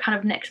still got kind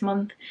of next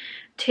month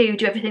to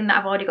do everything that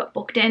I've already got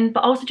booked in,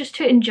 but also just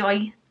to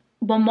enjoy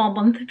one more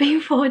month of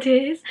being 4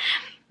 days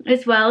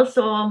as well.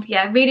 So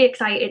yeah, really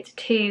excited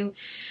to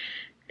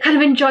kind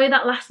of enjoy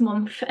that last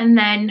month and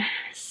then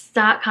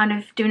start kind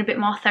of doing a bit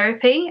more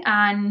therapy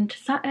and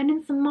start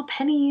earning some more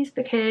pennies,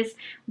 because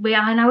we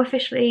are now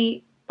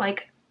officially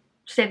like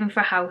saving for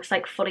a house,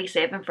 like fully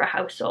saving for a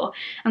house. So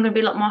I'm going to be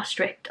a lot more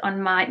strict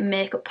on my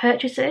makeup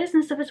purchases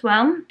and stuff as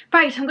well.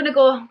 Right, I'm gonna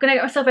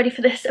get myself ready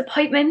for this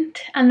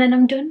appointment and then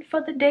I'm done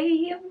for the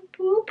day.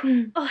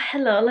 Boop. Oh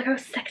hello, look how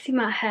sexy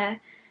my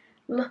hair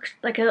looks,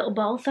 like a little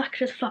ball sack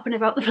just flopping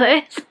about the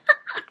place.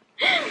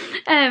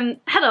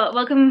 Hello,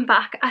 welcome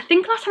back. I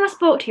think last time I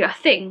spoke to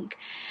you,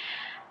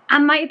 I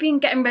might have been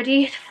getting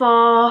ready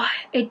for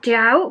a day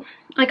out,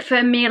 like for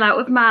a meal out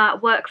with my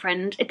work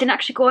friend. It didn't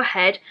actually go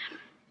ahead.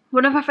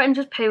 One of my friends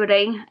was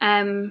poorly,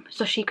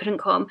 so she couldn't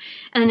come,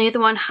 and then the other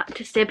one had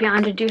to stay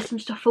behind and do some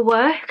stuff for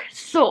work.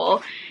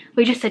 So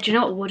we just said, you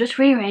know what, we'll just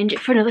rearrange it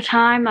for another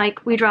time.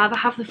 Like, we'd rather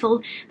have the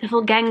full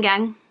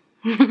gang.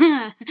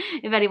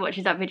 If Eddie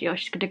watches that video,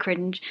 she's gonna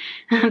cringe.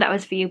 That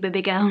was for you,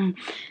 baby girl.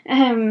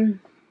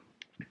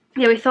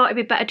 Yeah, we thought it'd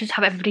be better just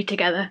have everybody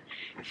together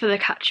for the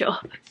catch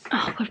up.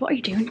 Oh god, what are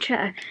you doing,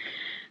 chair?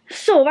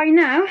 So right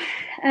now,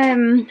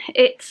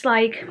 it's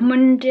like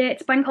Monday,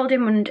 it's bank holiday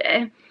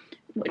Monday,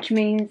 which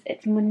means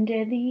it's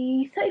Monday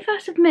the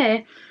 31st of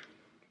May.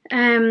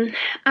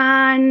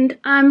 And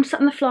I'm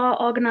sat on the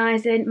floor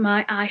organising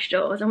my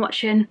eyeshadows and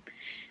watching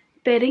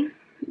Bailey,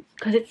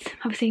 because it's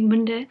obviously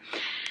Monday.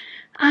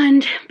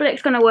 And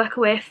Blake's gonna work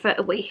away for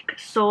a week,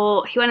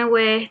 so he went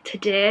away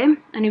today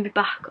and he'll be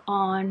back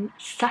on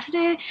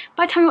Saturday.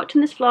 By the time you're watching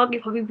this vlog,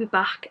 he'll probably be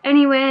back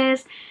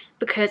anyways,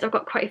 because I've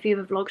got quite a few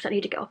other vlogs I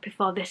need to get up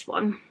before this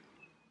one,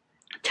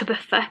 to be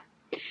fair.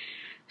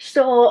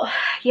 So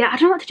yeah, I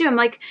don't know what to do. I'm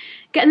like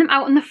getting them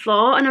out on the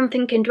floor and I'm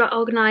thinking, do I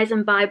organise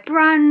them by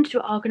brand? Do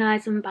I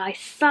organise them by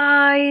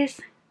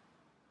size?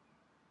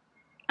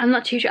 I'm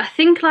not too sure. I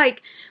think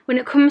like when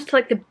it comes to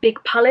like the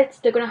big palettes,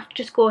 they're gonna have to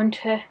just go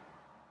into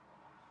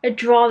a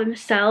drawer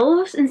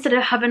themselves instead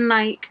of having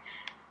like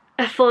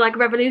a full like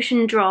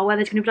Revolution drawer where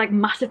there's gonna be like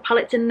massive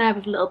palettes in there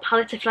with little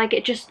palettes. I feel like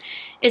it just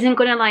isn't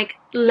gonna like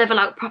level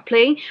out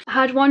properly. I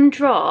had one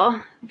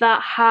drawer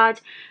that had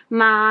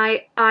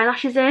my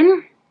eyelashes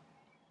in,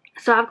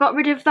 so I've got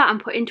rid of that and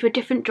put into a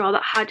different drawer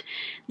that had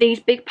these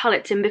big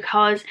palettes in,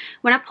 because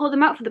when I pulled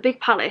them out for the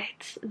big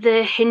palettes,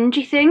 the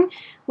hingey thing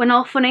went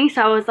all funny,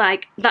 so I was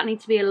like, that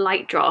needs to be a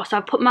light drawer. So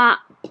I put my,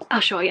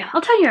 I'll show you,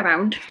 I'll turn you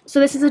around. So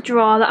this is a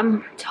drawer that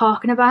I'm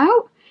talking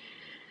about.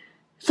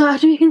 So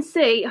as you can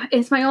see,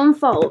 it's my own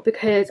fault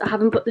because I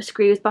haven't put the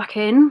screws back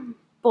in,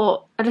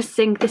 but I just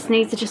think this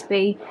needs to just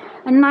be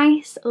a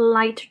nice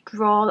light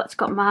drawer that's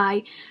got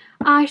my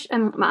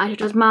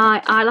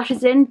my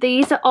eyelashes in.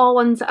 These are all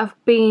ones that have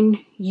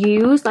been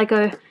used, like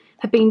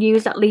have been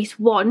used at least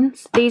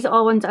once. These are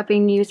all ones that have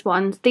been used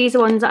once. These are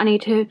ones that I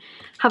need to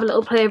have a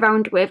little play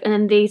around with, and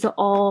then these are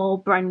all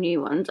brand new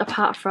ones,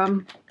 apart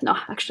from, no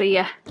actually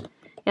yeah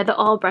they're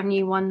all brand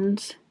new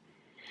ones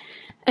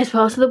as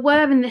well. So they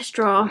were in this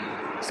drawer,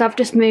 so I've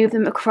just moved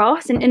them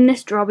across, and in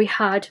this drawer we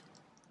had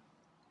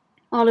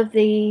all of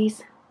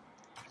these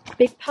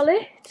big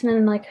palettes and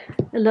then like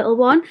a little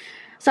one.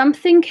 So I'm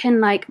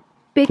thinking like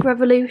big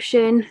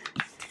Revolution,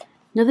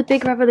 another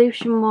big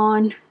Revolution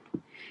one.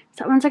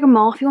 That one's like a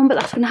Morphe one, but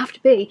that's gonna have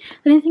to be.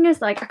 The only thing is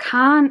like the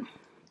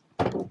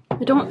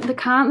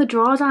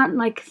drawers aren't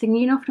like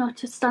thingy enough not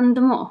to stand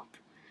them up.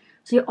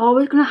 So you're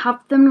always gonna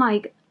have them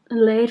like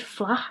laid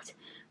flat,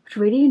 which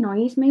really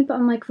annoys me, but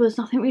I'm like, well, there's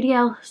nothing really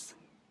else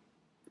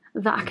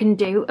that I can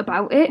do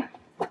about it,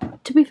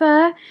 to be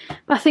fair.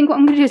 But I think what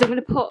I'm gonna do is I'm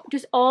gonna put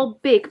just all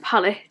big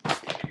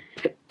palettes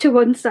to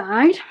one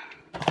side.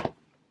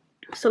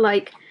 So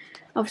like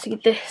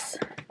obviously this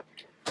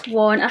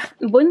one, I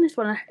won this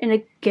one in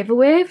a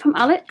giveaway from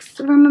Alex,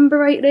 if I remember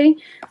rightly.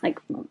 Like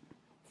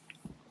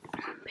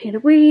Peter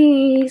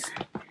Louise,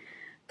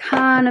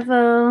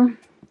 Carnival,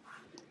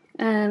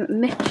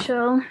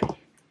 Mitchell,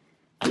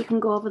 you can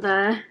go over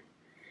there.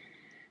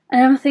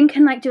 And I'm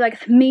thinking like do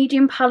like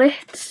medium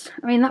palettes.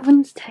 I mean that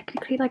one's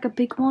technically like a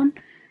big one,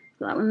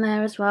 that one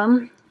there as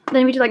well.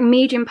 Then we do like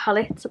medium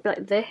palettes, it'll be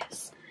like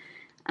this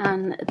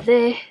and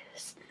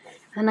this,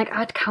 and like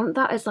I'd count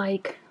that as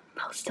like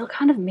well, still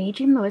kind of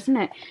medium though, isn't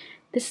it?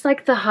 This is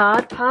like the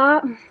hard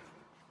part,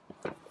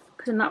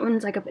 because then that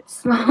one's like a bit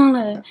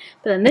smaller,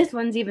 but then this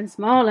one's even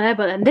smaller,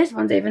 but then this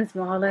one's even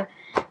smaller.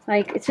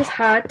 Like, it's just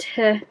hard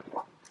to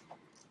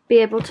be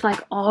able to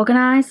like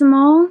organise them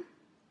all.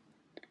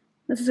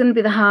 This is going to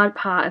be the hard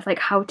part of like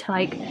how to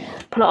like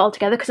pull it all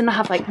together, because then I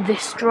have like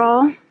this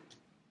drawer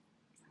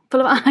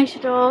full of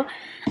eyeshadow,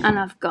 and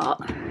I've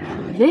got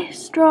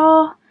this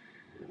drawer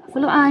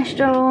full of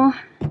eyeshadow,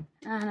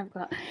 and I've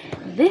got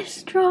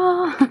this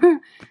drawer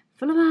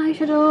full of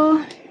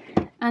eyeshadow,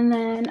 and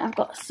then I've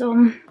got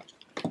some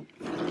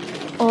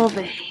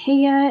over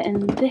here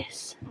in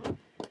this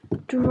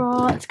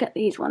drawer. Let's get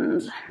these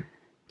ones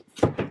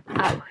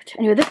out.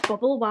 Anyway, this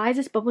bubble, why is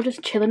this bubble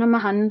just chilling on my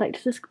hand?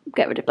 Like, just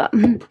get rid of that.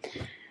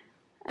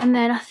 And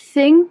then I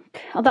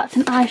think, oh, that's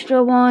an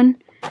eyeshadow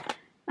one.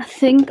 I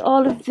think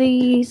all of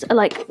these are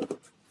like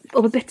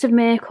other bits of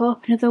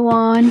makeup. Another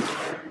one.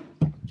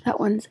 That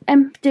one's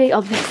empty.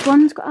 Oh, this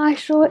one's got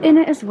eyeshadow in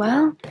it as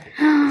well.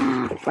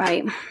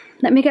 Right,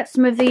 let me get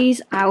some of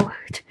these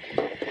out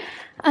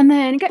and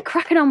then get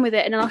cracking on with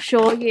it, and then I'll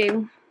show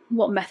you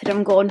what method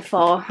I'm going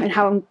for and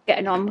how I'm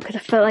getting on, because I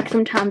feel like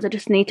sometimes I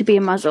just need to be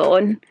in my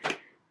zone.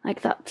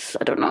 Like, that's,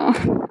 I don't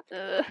know.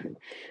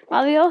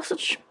 Well, they're all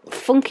such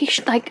funky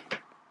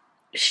like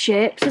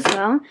shapes as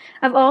well.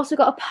 I've also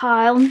got a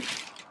pile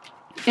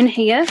in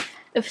here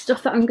of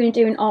stuff that I'm going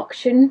to do an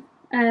auction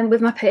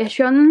with my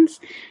Patreons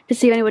to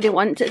see if anybody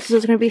wants it. So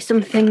there's going to be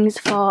some things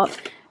for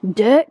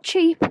dirt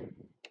cheap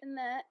in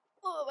there.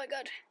 Oh my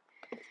god.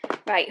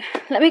 Right,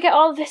 let me get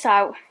all of this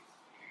out.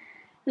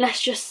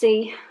 Let's just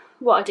see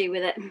what I do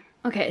with it.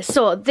 Okay,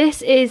 so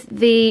this is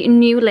the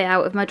new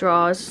layout of my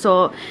drawers.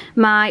 So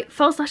my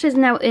false lash is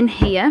now in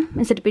here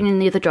instead of being in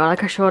the other drawer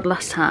like I showed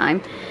last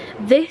time.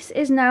 This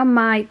is now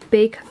my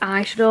big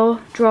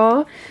eyeshadow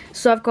drawer.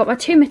 So I've got my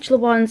two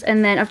Michelin ones,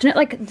 and then I've done it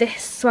like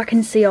this so I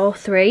can see all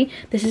three.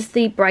 This is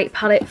the Bright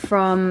palette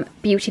from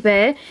Beauty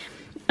Bay.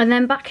 And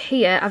then back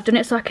here, I've done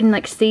it so I can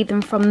like see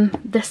them from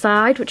the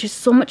side, which is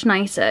so much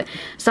nicer.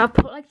 So I've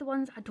put like the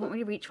ones I don't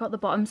really reach for at the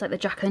bottoms, like the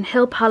Jaclyn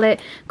Hill palette,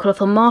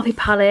 Colourful Morphe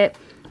palette,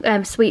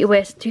 Sweet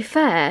Oasis. To be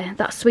fair,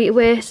 that Sweet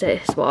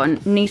Oasis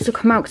one needs to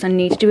come out because I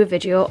need to do a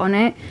video on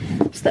it.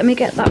 So let me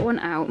get that one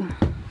out,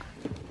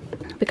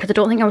 because I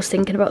don't think I was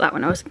thinking about that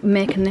when I was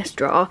making this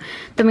drawer.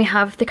 Then we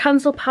have the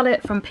Cancel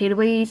palette from P.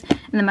 Louise,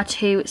 and then my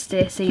two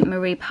Stacey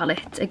Marie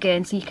palettes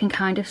again, so you can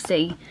kind of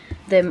see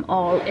them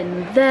all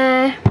in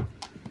there.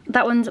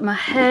 That one's my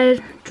hair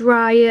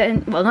dryer,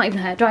 and well, not even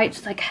hair dryer, it's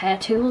just like hair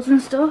tools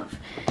and stuff.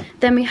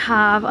 Then we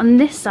have on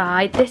this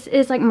side, this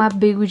is like my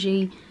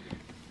bougie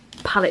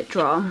palette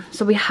drawer.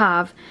 So we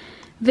have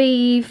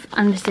Vive,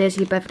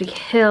 Anastasia Beverly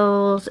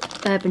Hills,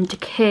 Urban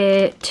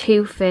Decay,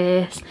 Too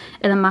Faced,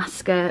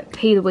 Illamasqua,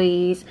 P.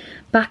 Louise.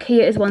 Back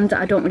here is ones that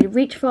I don't really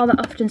reach for that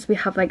often, so we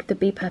have like the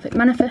Be Perfect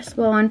Manifest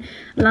one,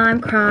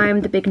 Lime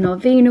Crime, the big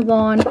Norvina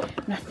one,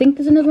 and I think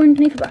there's another one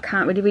underneath it, but I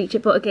can't really reach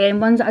it. But again,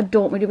 ones that I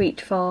don't really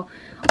reach for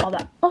all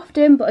that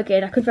often, but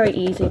again, I could very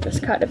easily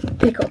just kind of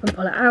pick up and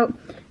pull it out.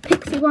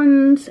 Pixie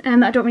ones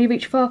that I don't really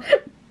reach for,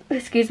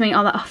 excuse me,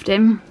 all that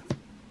often.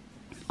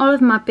 All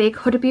of my big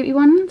Huda Beauty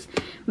ones,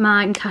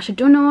 my Natasha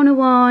Denona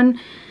one,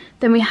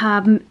 then we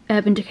have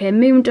Urban Decay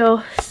Moon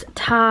Dust,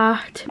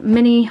 Tarte,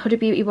 mini Huda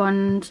Beauty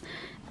ones,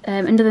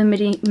 another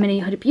mini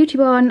Huda Beauty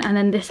one, and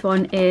then this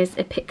one is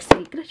a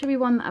Pixie glittery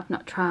one that I've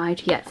not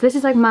tried yet. So this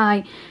is like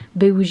my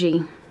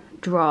bougie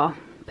drawer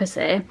per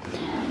se.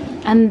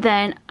 And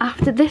then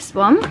after this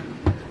one,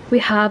 we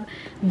have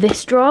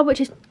this drawer,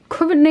 which is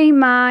currently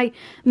my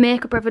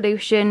Makeup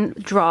Revolution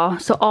drawer.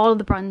 So all of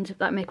the brands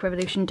that Makeup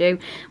Revolution do,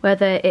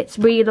 whether it's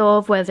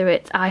Relove, whether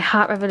it's I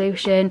Heart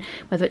Revolution,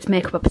 whether it's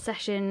Makeup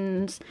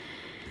Obsessions,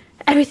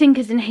 everything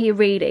is in here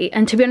really.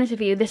 And to be honest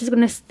with you, this is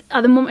going to,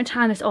 at the moment in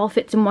time, this all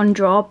fits in one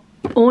drawer,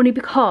 only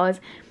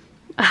because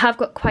I have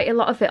got quite a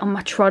lot of it on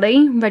my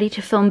trolley ready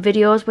to film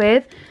videos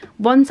with.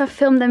 Once I've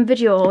filmed them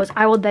videos,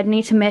 I will then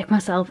need to make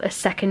myself a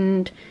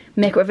second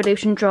Makeup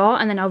Revolution drawer,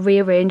 and then I'll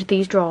rearrange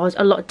these drawers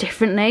a lot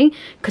differently,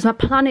 because my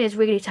plan is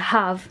really to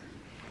have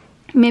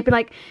maybe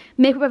like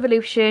Makeup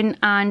Revolution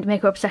and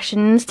Makeup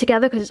Obsessions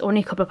together, because it's only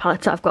a couple of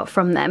palettes that I've got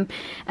from them,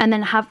 and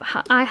then have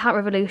I Heart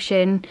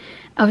Revolution,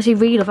 obviously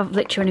Relove, I've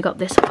literally only got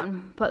this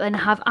one, but then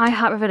have I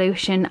Heart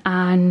Revolution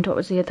and what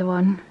was the other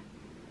one?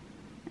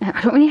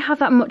 I don't really have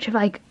that much of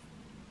like,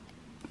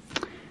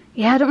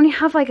 yeah, I don't really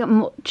have like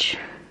much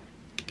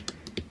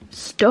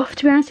stuff,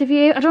 to be honest with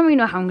you. I don't really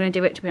know how I'm going to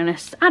do it, to be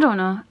honest. I don't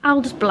know.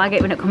 I'll just blag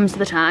it when it comes to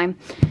the time.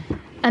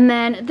 And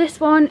then this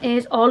one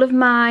is all of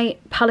my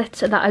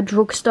palettes that are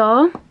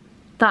drugstore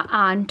that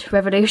aren't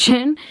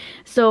Revolution.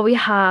 So we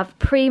have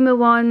Prima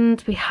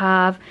ones, we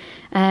have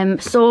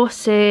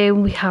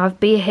Sosu, we have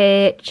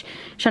BH,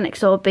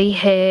 Shaniqso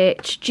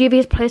BH,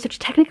 Juvia's Place, which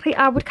technically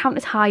I would count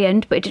as high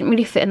end, but it didn't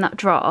really fit in that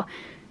drawer,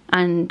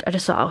 and I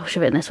just thought I'll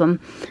shove it in this one.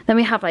 Then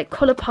we have like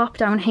Colourpop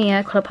down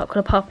here,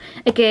 Colourpop.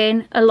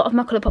 Again, a lot of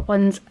my Colourpop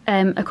ones,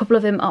 a couple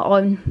of them are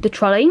on the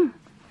trolley,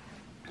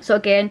 So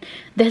again,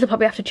 this will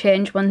probably have to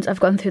change once I've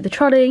gone through the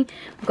trolley.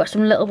 We've got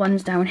some little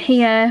ones down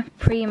here,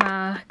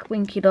 Primark,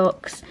 Winky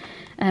Lux,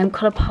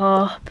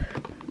 Colourpop,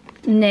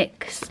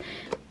 NYX,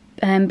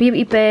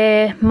 Beauty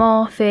Bay,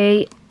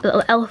 Morphe,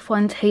 little elf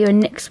ones here,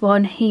 NYX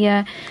one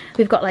here.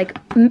 We've got like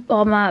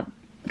all my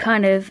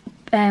kind of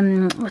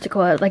what's it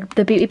called, like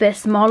the Beauty Bay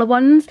smaller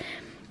ones,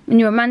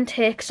 New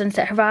Romantic,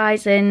 Sunset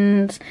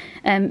Horizons,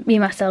 Me,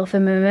 Myself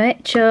and Mama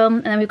Mitchell,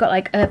 and then we've got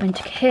like Urban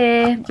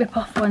Decay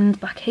rip-off ones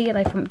back here,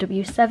 like from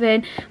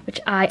W7, which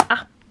I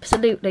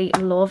absolutely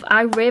love.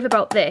 I rave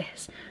about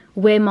this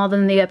way more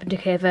than the Urban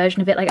Decay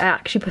version of it. Like, I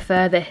actually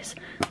prefer this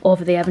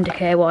over the Urban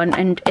Decay one,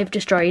 and If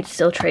Destroyed is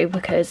still true,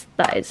 because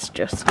that is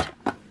just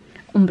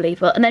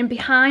unbelievable. And then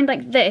behind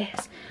like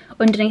this,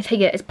 underneath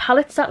here, is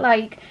palettes that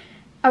like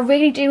I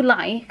really do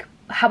like.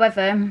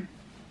 However,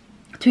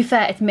 to be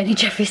fair, it's mini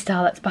Jeffree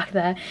Star that's back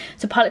there.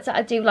 So palettes that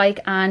I do like,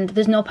 and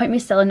there's no point me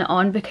selling it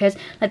on, because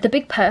like the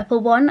big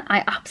purple one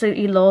I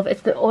absolutely love.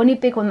 It's the only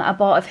big one that I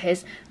bought of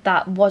his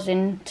that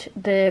wasn't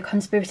the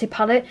Conspiracy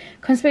palette.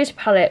 Conspiracy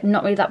palette,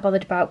 not really that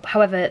bothered about.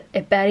 However,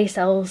 it barely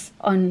sells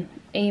on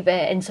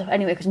eBay and stuff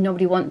anyway, because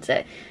nobody wants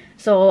it.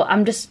 So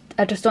I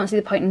just don't see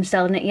the point in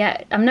selling it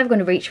yet. I'm never going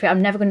to reach for it.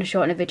 I'm never going to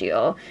show it in a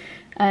video.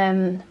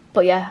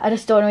 But yeah, I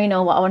just don't really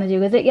know what I want to do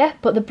with it yet.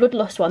 But the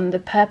Bloodlust one, the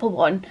purple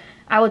one,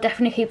 I will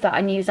definitely keep that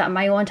and use that in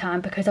my own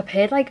time, because I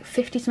paid like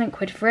 50 something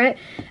quid for it,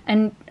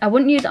 and I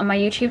wouldn't use it on my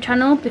YouTube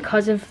channel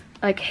because of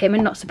like him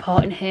and not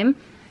supporting him.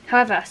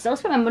 However, I still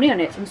spent my money on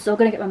it, so I'm still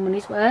going to get my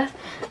money's worth.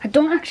 I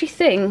don't think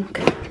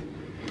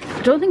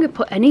we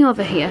put any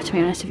over here, to be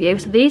honest with you.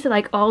 So these are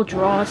like all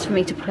drawers for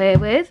me to play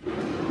with.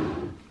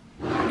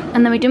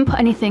 And then we didn't put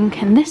anything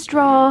in this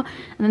drawer,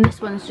 and then this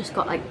one's just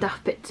got like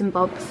daft bits and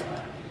bobs.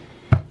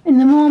 In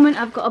the moment,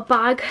 I've got a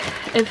bag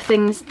of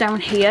things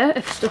down here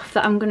of stuff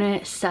that I'm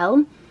gonna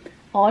sell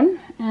on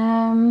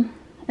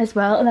as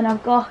well. And then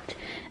I've got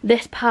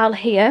this pile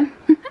here.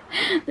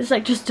 There's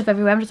like just stuff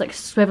everywhere. I'm just like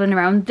swiveling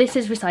around. This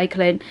is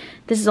recycling.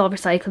 This is all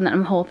recycling that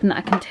I'm hoping that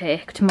I can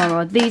take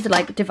tomorrow. These are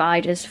like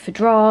dividers for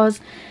drawers,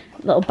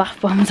 little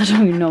bath bombs. I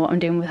don't even know what I'm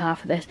doing with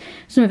half of this.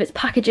 Some of it's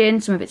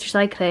packaging, some of it's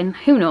recycling,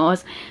 who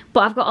knows.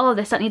 But I've got all of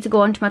this that needs to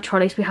go onto my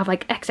trolley. So we have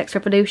like XX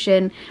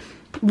Revolution,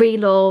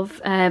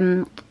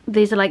 Relove,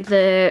 these are like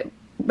the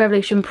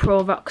Revolution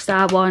Pro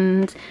Rockstar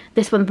ones.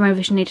 This one from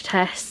Revolution Need to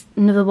Test.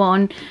 Another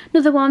one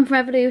from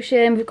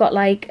Revolution. We've got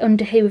like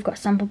under here, we've got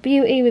Sample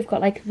Beauty. We've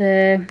got like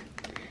the,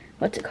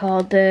 what's it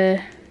called,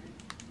 the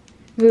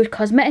Rude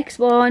Cosmetics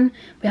one.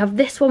 We have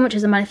this one, which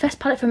is a Manifest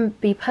palette from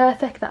Be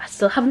Perfect that I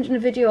still haven't done a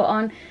video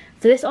on.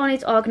 So this all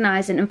needs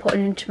organising and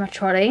putting into my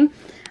trolley.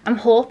 I'm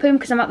hoping,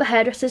 because I'm at the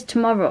hairdressers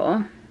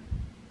tomorrow,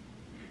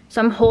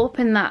 so I'm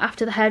hoping that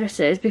after the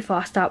hairdressers, before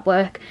I start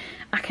work,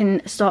 I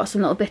can sort some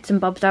little bits and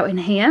bobs out in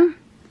here.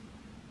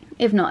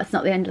 If not, it's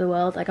not the end of the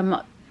world. Like, I'm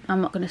not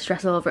going to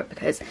stress over it,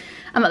 because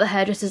I'm at the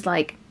hairdressers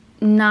like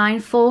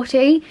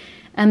 9:40,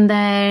 and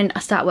then I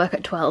start work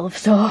at 12.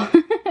 So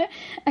I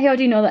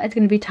already know that it's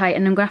going to be tight,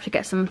 and I'm going to have to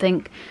get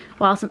something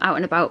whilst I'm out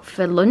and about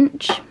for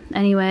lunch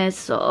anyways.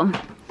 So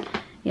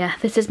yeah,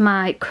 this is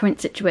my current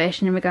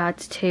situation in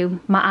regards to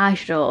my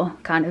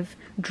eyeshadow kind of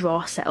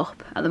drawer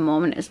setup at the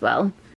moment as well.